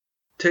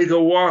take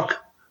a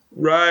walk,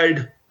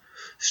 ride,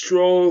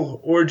 stroll,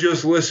 or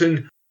just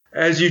listen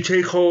as you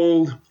take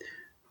hold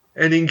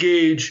and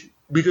engage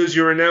because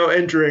you are now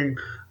entering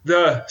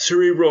the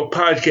Cerebral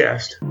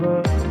Podcast.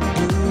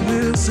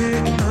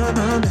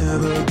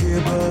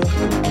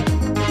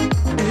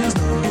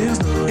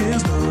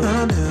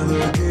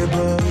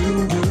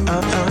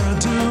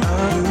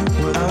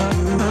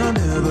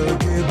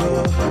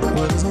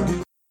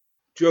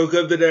 Joke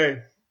of the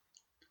day.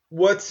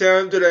 What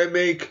sound did I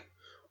make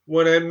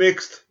when I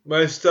mixed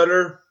my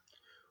stutter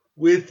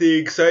with the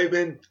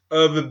excitement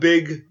of a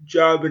big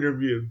job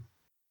interview?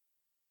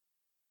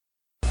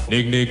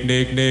 Nick.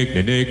 Nickelodeon.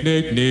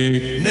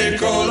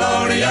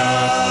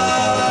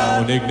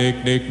 Nick.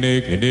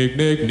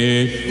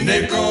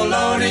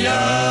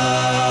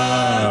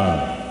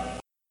 Nickelodeon.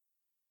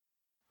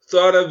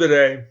 Thought of the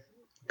day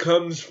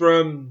comes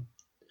from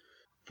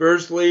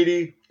First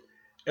Lady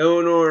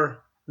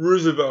Eleanor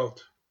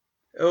Roosevelt.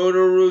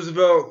 Eleanor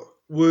Roosevelt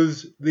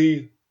was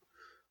the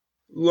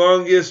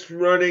longest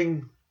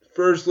running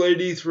First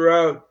Lady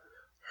throughout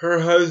her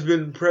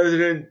husband,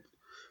 President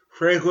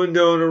Franklin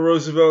Delano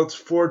Roosevelt's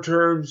 4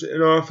 terms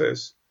in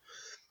office.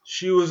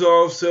 She was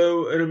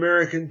also an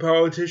American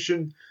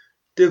politician,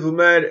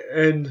 diplomat,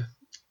 and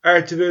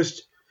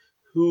activist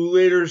who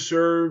later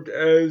served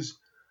as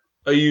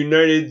a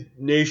United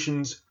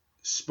Nations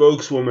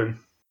spokeswoman.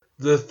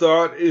 The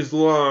thought is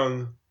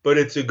long, but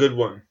it's a good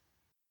one.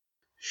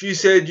 She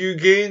said, "You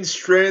gain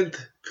strength,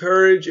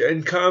 courage,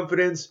 and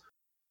confidence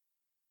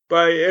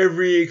by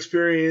every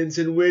experience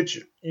in which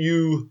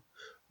you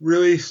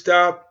really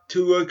stop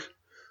to look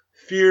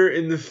fear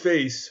in the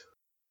face.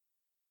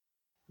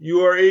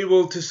 You are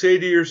able to say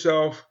to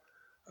yourself,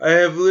 I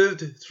have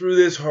lived through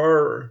this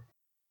horror.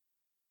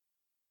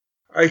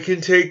 I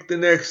can take the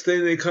next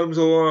thing that comes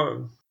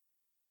along.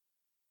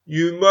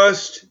 You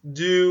must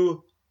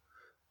do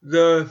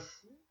the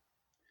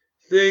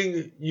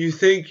thing you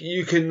think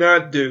you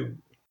cannot do."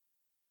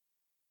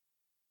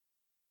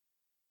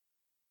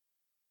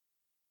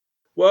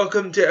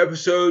 Welcome to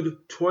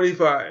episode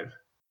 25.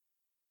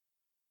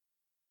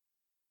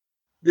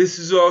 This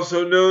is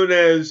also known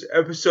as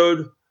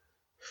episode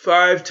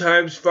 5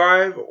 times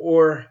 5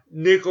 or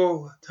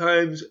nickel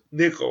times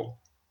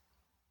nickel.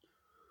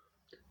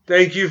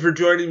 Thank you for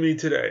joining me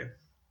today.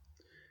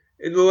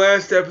 In the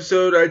last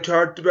episode, I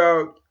talked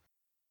about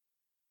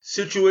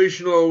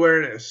situational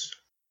awareness.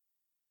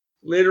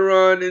 Later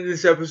on in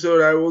this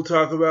episode, I will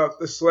talk about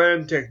the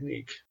SLAM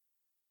technique.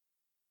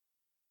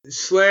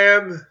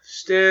 SLAM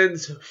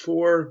stands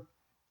for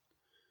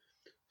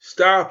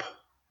Stop,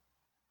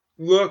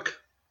 Look,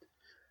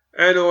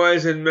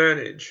 Analyze, and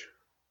Manage.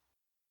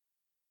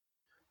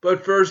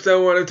 But first, I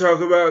want to talk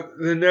about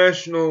the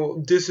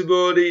National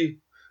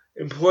Disability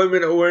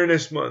Employment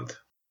Awareness Month.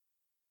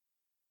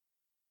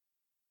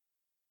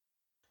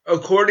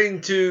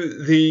 According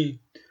to the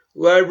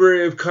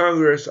Library of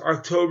Congress,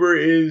 October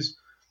is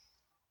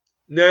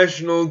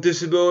National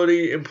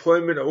Disability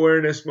Employment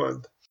Awareness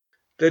Month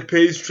that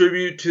pays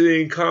tribute to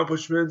the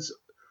accomplishments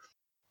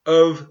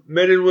of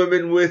men and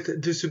women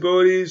with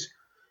disabilities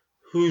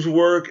whose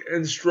work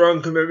and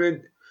strong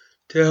commitment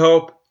to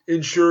help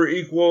ensure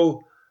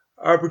equal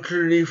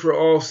opportunity for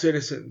all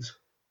citizens.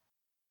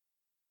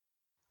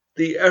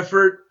 The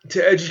effort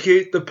to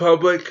educate the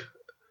public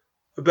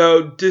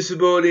about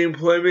disability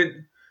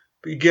employment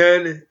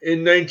began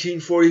in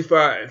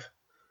 1945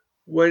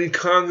 when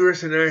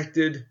Congress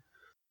enacted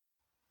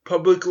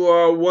Public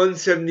Law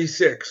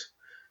 176,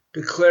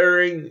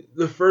 declaring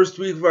the first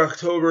week of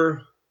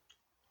October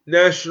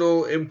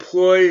National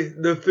Employ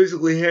the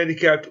Physically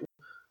Handicapped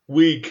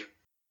Week.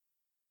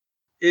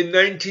 In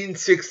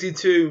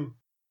 1962,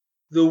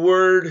 the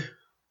word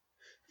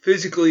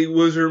physically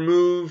was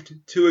removed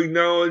to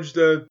acknowledge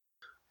the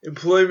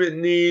employment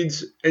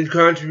needs and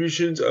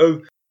contributions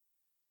of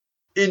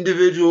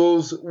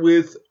individuals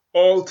with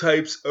all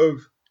types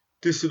of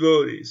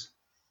disabilities.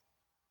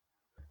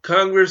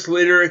 Congress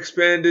later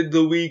expanded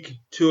the week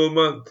to a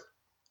month.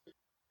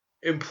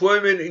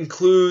 Employment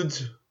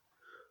includes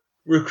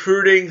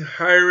recruiting,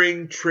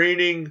 hiring,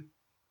 training,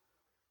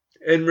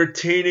 and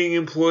retaining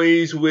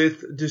employees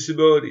with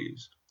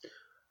disabilities.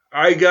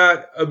 I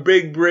got a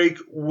big break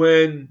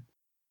when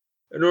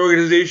an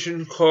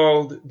organization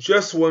called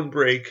Just One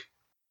Break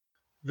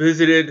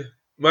visited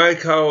my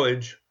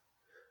college,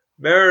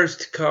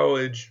 Marist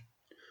College,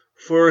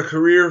 for a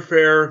career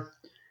fair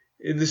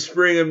in the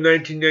spring of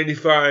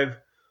 1995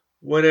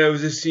 when I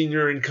was a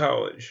senior in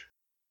college.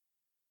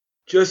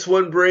 Just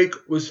One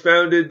Break was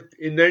founded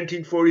in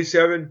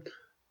 1947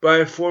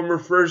 by former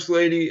First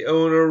Lady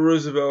Eleanor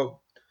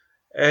Roosevelt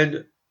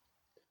and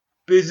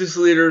business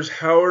leaders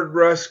Howard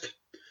Rusk,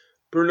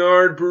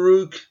 Bernard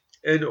Baruch,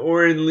 and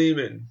Orrin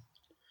Lehman.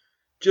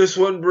 Just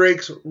One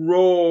Break's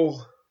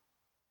role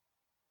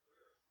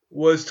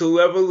was to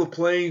level the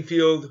playing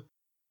field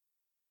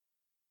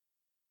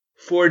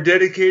for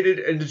dedicated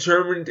and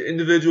determined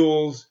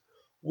individuals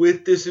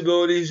with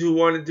disabilities who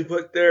wanted to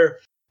put their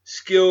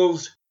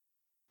skills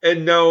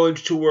and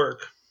knowledge to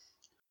work.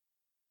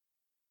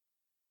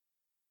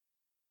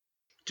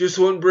 Just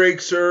One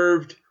Break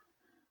served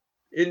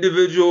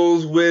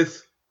individuals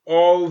with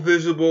all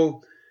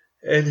visible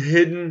and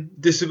hidden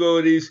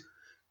disabilities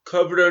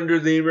covered under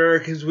the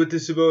Americans with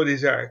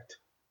Disabilities Act.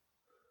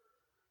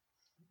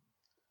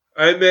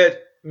 I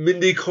met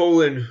Mindy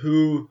Colin,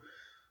 who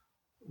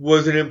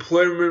was an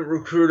employment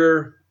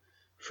recruiter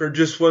for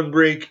Just One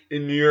Break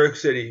in New York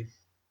City.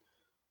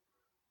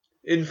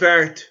 In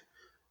fact,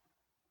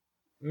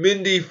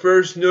 Mindy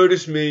first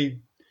noticed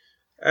me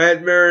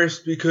at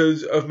Marist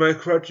because of my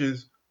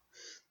crutches.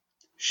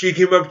 She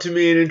came up to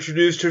me and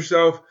introduced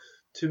herself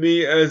to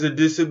me as a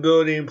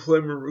disability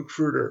employment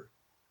recruiter.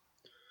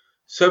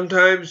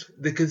 Sometimes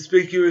the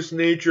conspicuous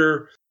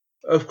nature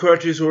of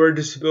crutches or a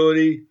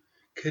disability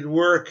can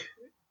work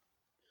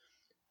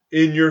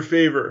in your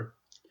favor.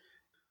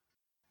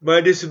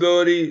 My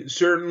disability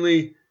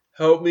certainly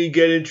helped me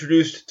get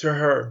introduced to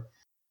her.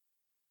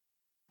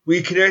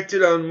 We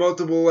connected on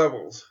multiple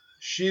levels.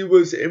 She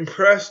was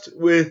impressed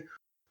with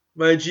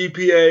my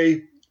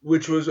GPA,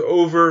 which was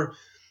over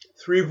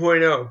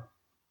 3.0.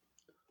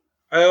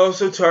 I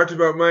also talked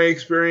about my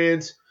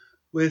experience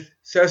with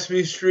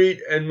Sesame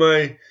Street and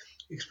my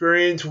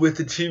experience with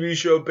the TV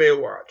show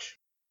Baywatch.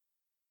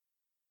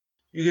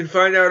 You can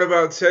find out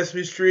about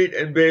Sesame Street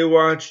and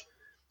Baywatch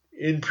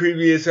in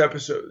previous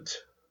episodes.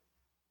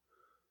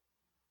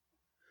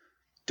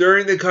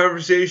 During the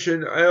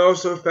conversation, I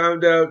also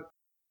found out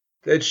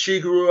that she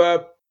grew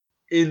up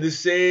in the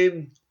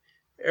same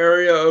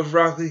area of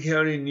Rockland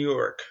County, New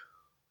York.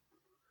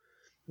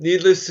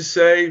 Needless to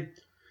say,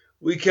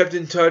 we kept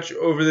in touch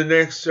over the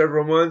next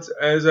several months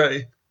as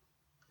I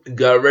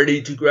got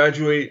ready to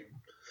graduate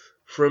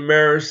from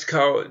Marist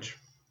College.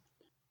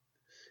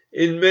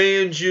 In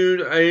May and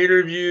June, I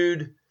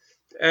interviewed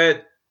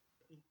at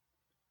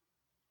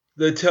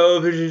the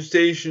television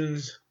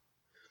stations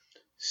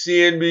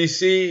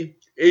CNBC,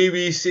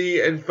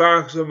 ABC, and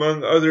Fox,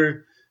 among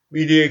other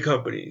media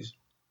companies.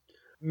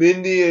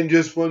 Mindy and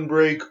Just One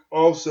Break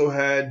also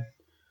had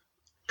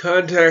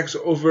contacts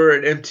over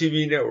at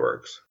MTV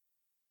Networks.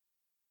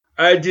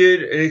 I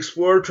did an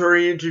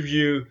exploratory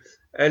interview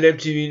at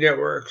MTV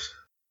Networks.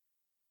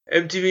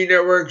 MTV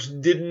Networks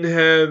didn't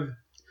have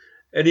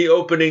any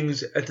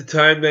openings at the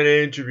time that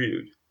I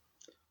interviewed.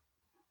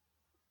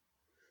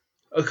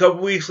 A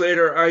couple weeks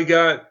later, I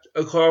got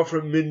a call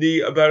from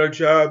Mindy about a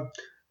job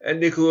at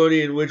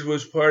Nickelodeon, which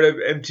was part of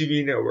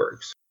MTV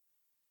Networks.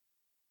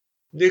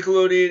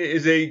 Nickelodeon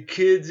is a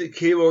kids'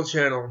 cable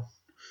channel.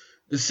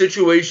 The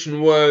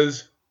situation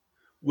was,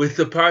 with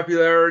the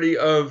popularity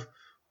of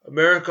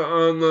America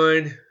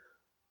Online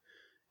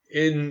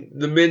in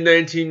the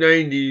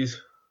mid-1990s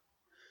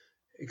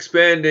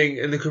expanding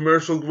and the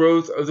commercial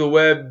growth of the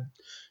web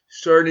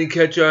starting to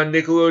catch on,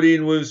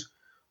 Nickelodeon was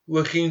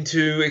looking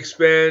to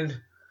expand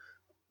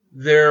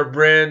their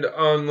brand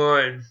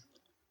online.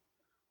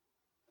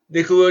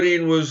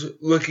 Nickelodeon was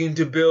looking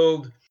to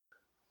build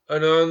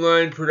an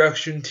online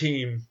production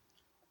team.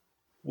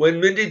 When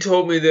Mindy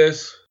told me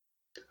this,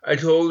 I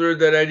told her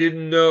that I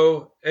didn't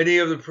know any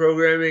of the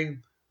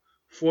programming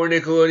for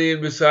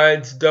Nickelodeon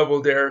besides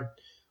Double Dare,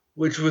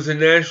 which was a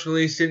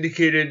nationally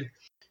syndicated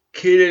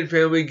kid and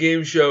family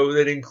game show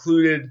that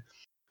included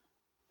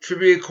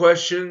trivia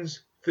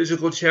questions,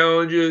 physical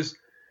challenges,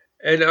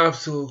 and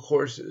obstacle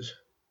courses.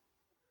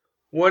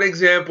 One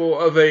example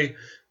of a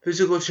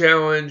physical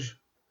challenge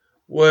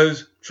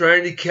was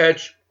trying to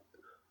catch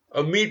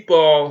a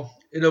meatball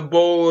in a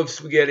bowl of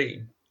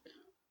spaghetti.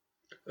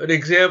 An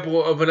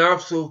example of an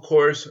obstacle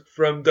course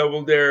from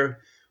Double Dare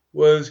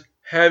was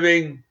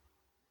having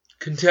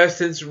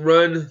contestants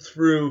run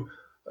through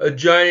a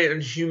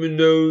giant human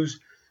nose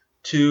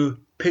to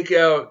pick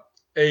out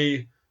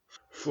a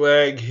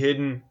flag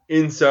hidden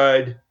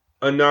inside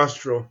a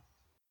nostril.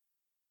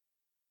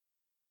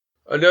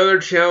 Another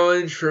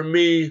challenge for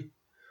me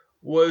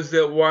was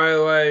that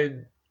while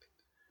I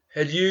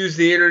had used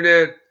the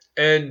internet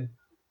and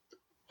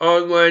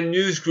online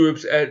news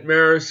groups at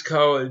Marist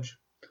College,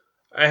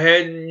 I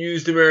hadn't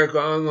used America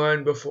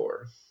Online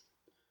before.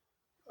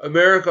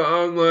 America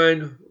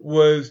Online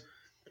was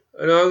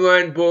an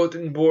online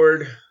bulletin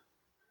board,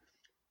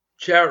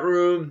 chat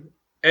room,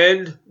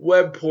 and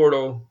web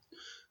portal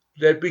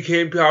that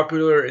became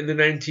popular in the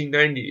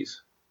 1990s.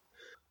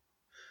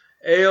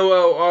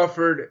 AOL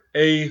offered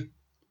a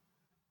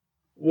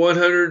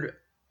 100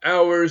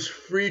 hours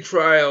free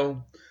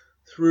trial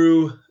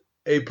through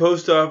a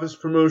post office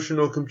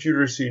promotional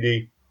computer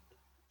CD.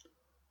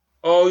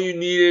 All you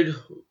needed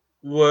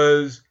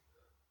was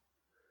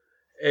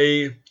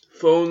a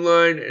phone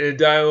line and a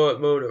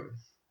dial-up modem.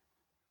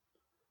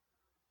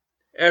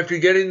 After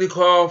getting the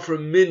call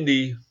from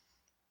Mindy,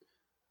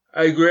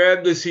 I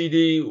grabbed the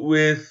CD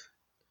with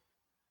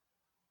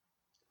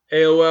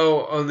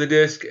AOL on the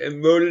disk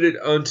and loaded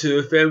it onto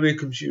a family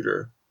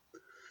computer.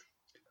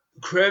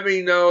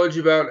 Cramming knowledge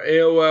about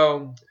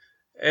AOL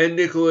and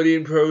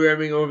Nickelodeon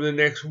programming over the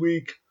next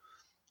week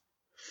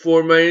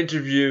for my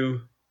interview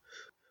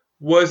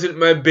wasn't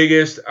my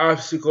biggest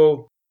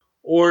obstacle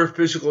or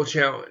physical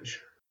challenge.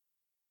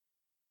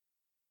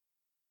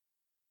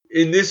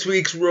 In this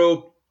week's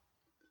rope,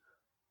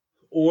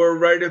 or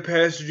rite of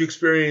passage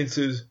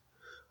experiences,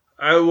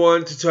 I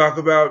want to talk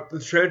about the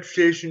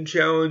transportation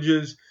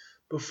challenges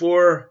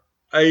before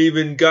I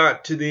even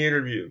got to the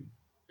interview.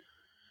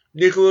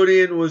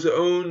 Nickelodeon was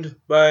owned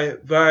by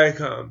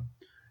Viacom,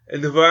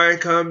 and the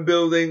Viacom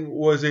building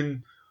was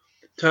in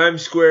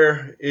Times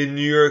Square in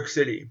New York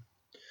City.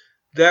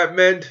 That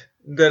meant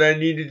that I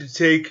needed to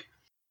take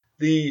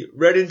the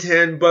Red and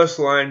Tan bus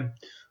line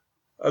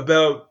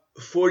about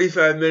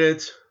 45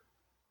 minutes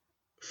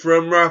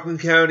from Rockland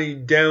County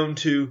down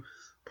to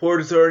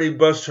Port Authority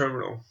Bus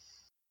Terminal.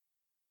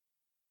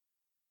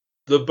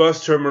 The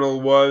bus terminal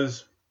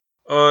was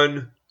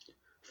on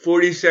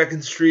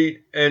 42nd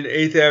Street and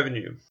 8th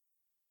Avenue.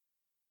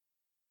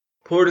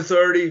 Port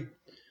Authority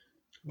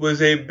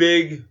was a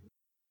big,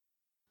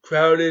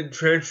 crowded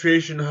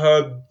transportation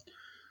hub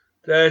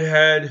that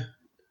had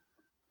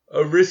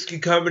a risky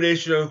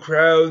combination of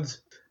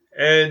crowds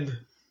and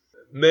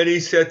many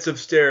sets of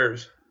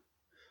stairs.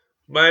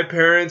 My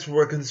parents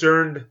were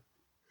concerned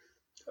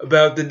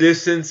about the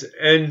distance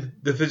and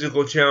the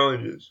physical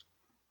challenges.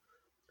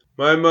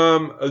 My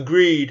mom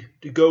agreed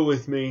to go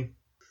with me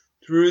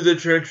through the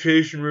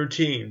transportation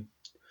routine.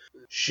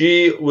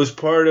 She was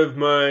part of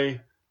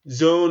my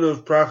zone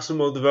of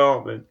proximal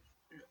development.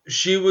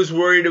 She was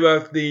worried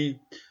about the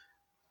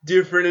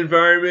different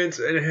environments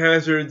and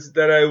hazards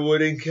that I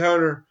would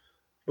encounter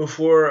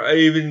before I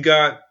even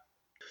got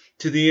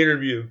to the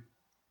interview.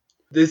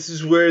 This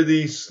is where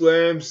the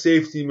SLAM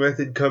safety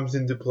method comes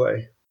into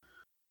play.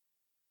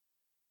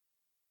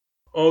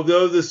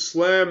 Although the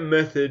SLAM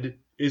method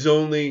is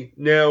only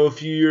now a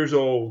few years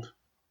old,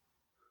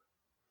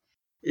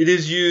 it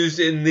is used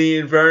in the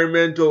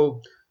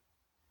environmental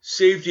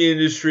safety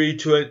industry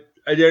to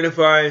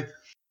identify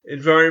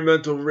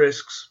environmental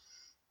risks.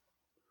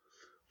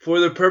 For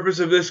the purpose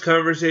of this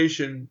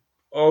conversation,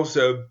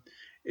 also,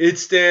 it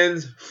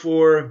stands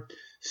for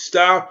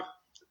Stop,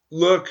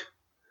 Look,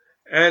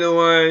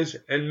 Analyze,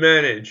 and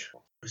Manage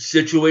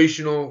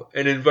Situational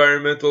and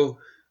Environmental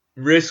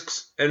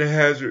Risks and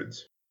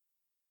Hazards.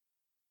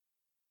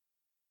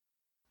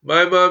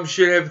 My mom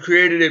should have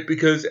created it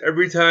because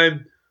every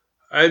time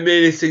I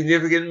made a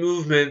significant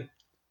movement,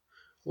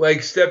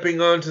 like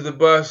stepping onto the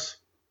bus,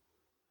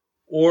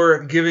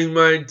 or giving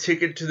my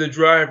ticket to the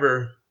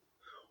driver,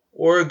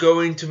 or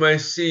going to my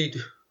seat,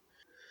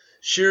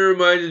 she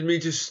reminded me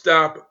to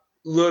stop,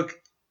 look,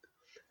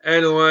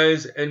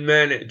 analyze, and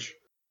manage.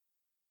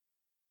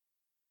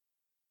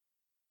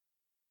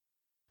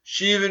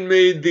 She even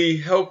made the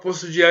helpful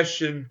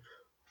suggestion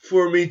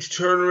for me to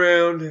turn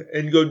around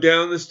and go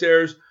down the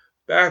stairs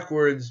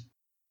backwards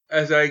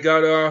as I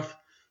got off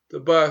the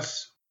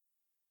bus.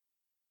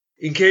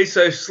 In case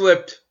I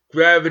slipped,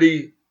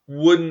 gravity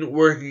wouldn't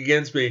work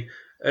against me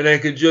and I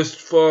could just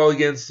fall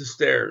against the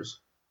stairs.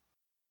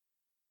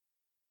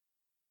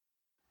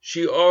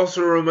 She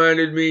also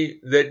reminded me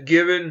that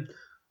given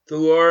the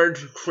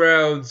large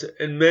crowds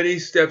and many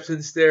steps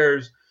and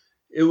stairs,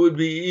 it would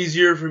be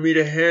easier for me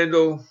to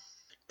handle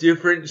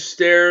different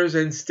stairs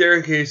and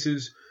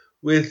staircases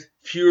with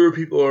fewer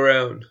people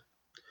around.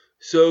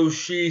 So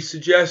she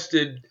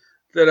suggested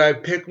that I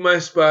pick my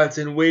spots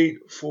and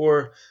wait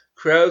for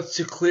crowds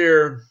to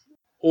clear,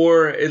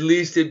 or at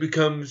least it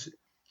becomes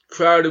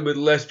crowded with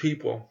less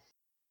people.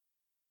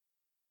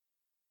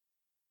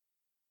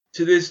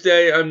 To this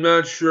day, I'm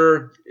not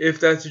sure if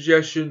that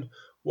suggestion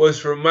was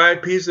for my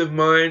peace of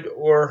mind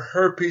or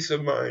her peace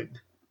of mind.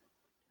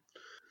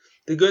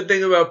 The good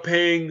thing about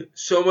paying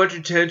so much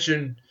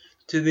attention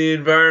to the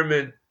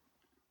environment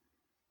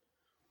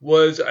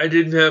was I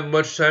didn't have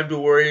much time to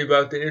worry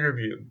about the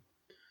interview.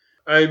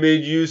 I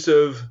made use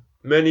of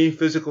many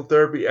physical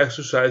therapy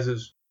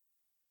exercises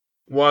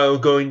while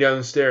going down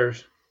the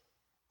stairs.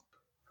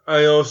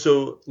 I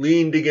also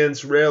leaned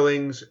against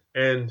railings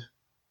and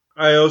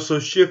I also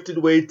shifted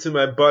weight to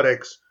my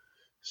buttocks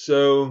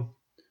so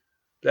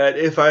that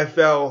if I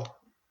fell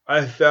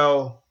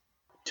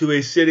to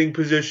a sitting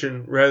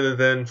position rather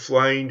than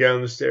flying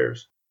down the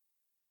stairs.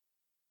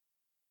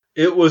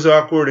 It was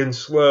awkward and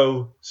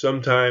slow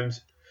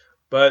sometimes,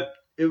 but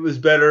it was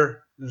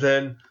better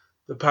than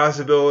the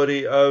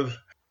possibility of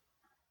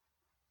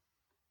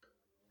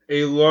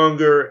a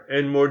longer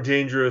and more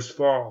dangerous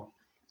fall.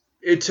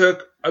 It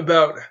took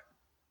about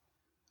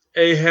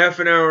a half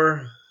an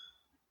hour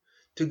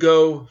to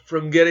go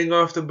from getting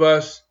off the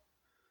bus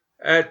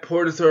at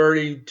Port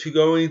Authority to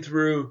going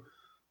through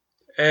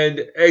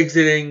and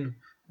exiting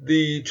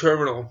the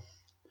terminal.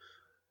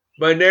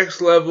 My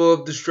next level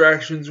of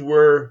distractions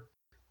were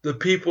the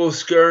people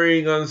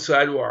scurrying on the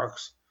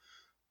sidewalks.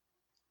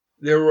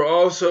 There were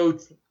also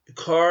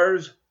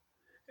cars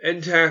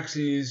and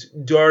taxis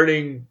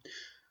darting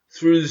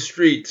through the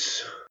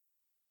streets.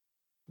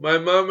 My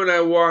mom and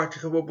I walked a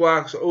couple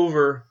blocks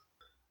over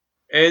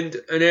and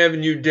an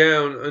avenue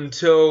down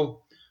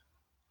until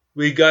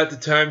we got to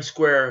Times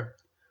Square.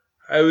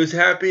 I was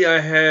happy I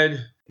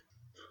had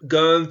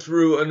gone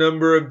through a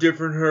number of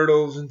different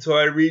hurdles until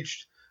I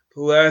reached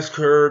the last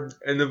curb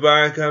and the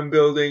Viacom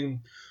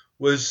building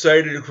was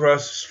sighted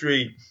across the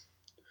street.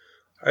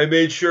 I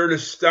made sure to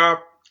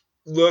stop,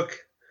 look,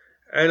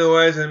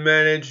 analyze, and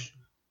manage,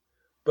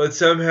 but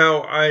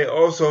somehow I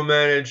also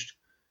managed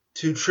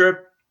to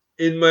trip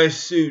in my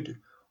suit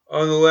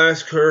on the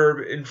last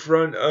curb in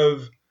front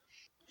of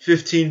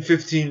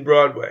 1515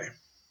 Broadway.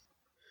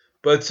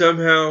 But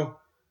somehow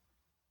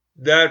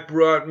that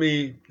brought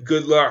me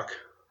good luck.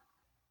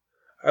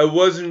 I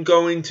wasn't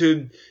going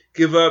to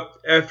give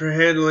up after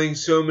handling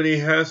so many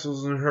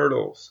hassles and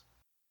hurdles.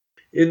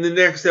 In the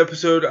next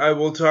episode, I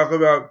will talk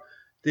about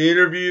the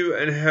interview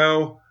and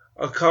how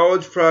a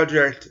college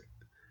project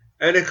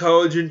and a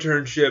college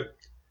internship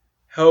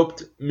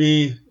helped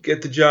me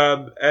get the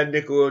job at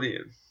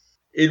Nickelodeon.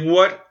 In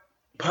what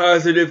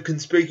positive,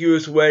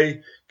 conspicuous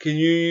way can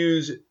you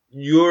use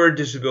your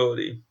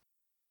disability?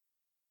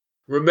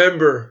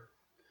 Remember,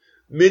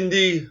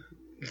 Mindy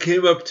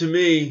came up to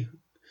me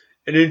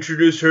and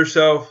introduced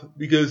herself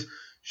because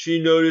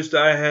she noticed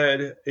I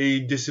had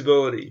a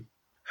disability.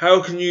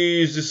 How can you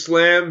use the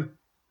SLAM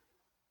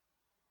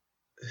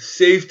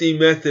safety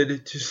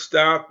method to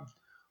stop,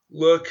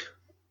 look,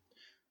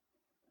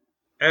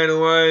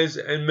 analyze,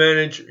 and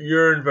manage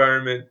your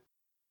environment?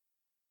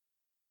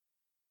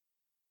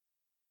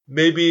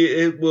 Maybe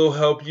it will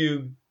help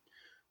you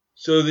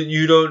so that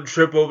you don't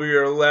trip over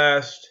your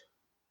last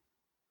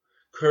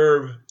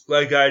curve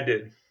like I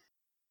did.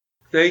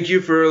 Thank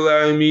you for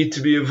allowing me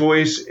to be a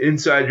voice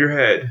inside your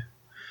head.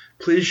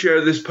 Please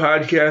share this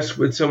podcast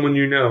with someone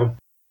you know.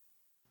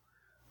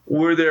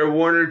 Were there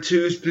one or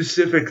two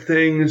specific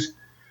things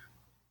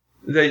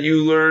that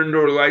you learned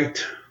or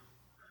liked?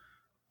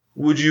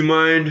 Would you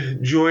mind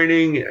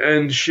joining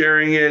and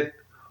sharing it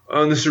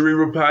on the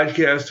Cerebral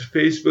Podcast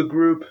Facebook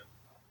group?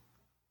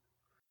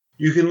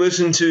 You can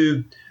listen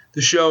to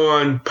the show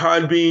on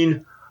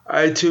Podbean,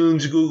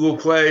 iTunes, Google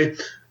Play,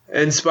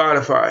 and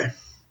Spotify,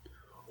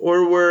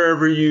 or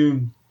wherever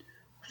you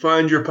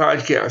find your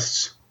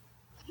podcasts.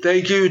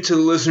 Thank you to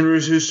the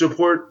listeners who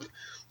support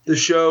the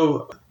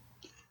show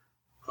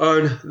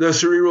on the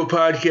Cerebral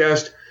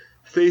Podcast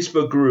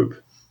Facebook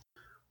group.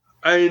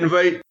 I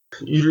invite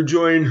you to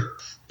join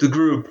the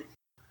group.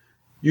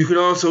 You can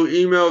also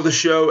email the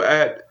show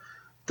at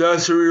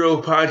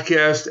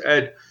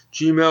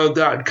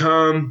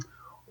thecerebralpodcast@gmail.com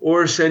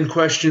or send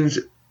questions,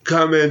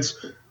 comments,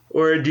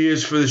 or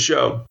ideas for the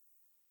show.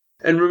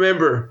 And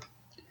remember,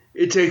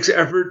 it takes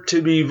effort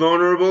to be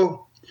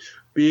vulnerable,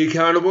 be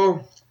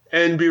accountable,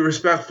 and be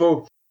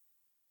respectful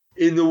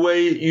in the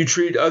way you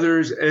treat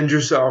others and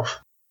yourself.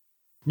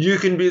 You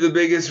can be the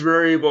biggest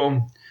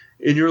variable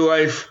in your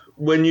life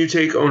when you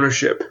take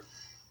ownership.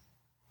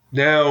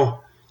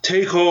 Now,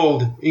 take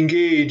hold,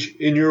 engage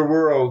in your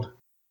world.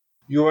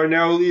 You are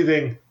now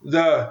leaving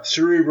the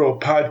Cerebral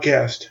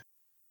Podcast.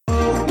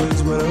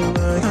 Always what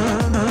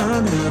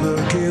I never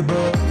give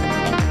up.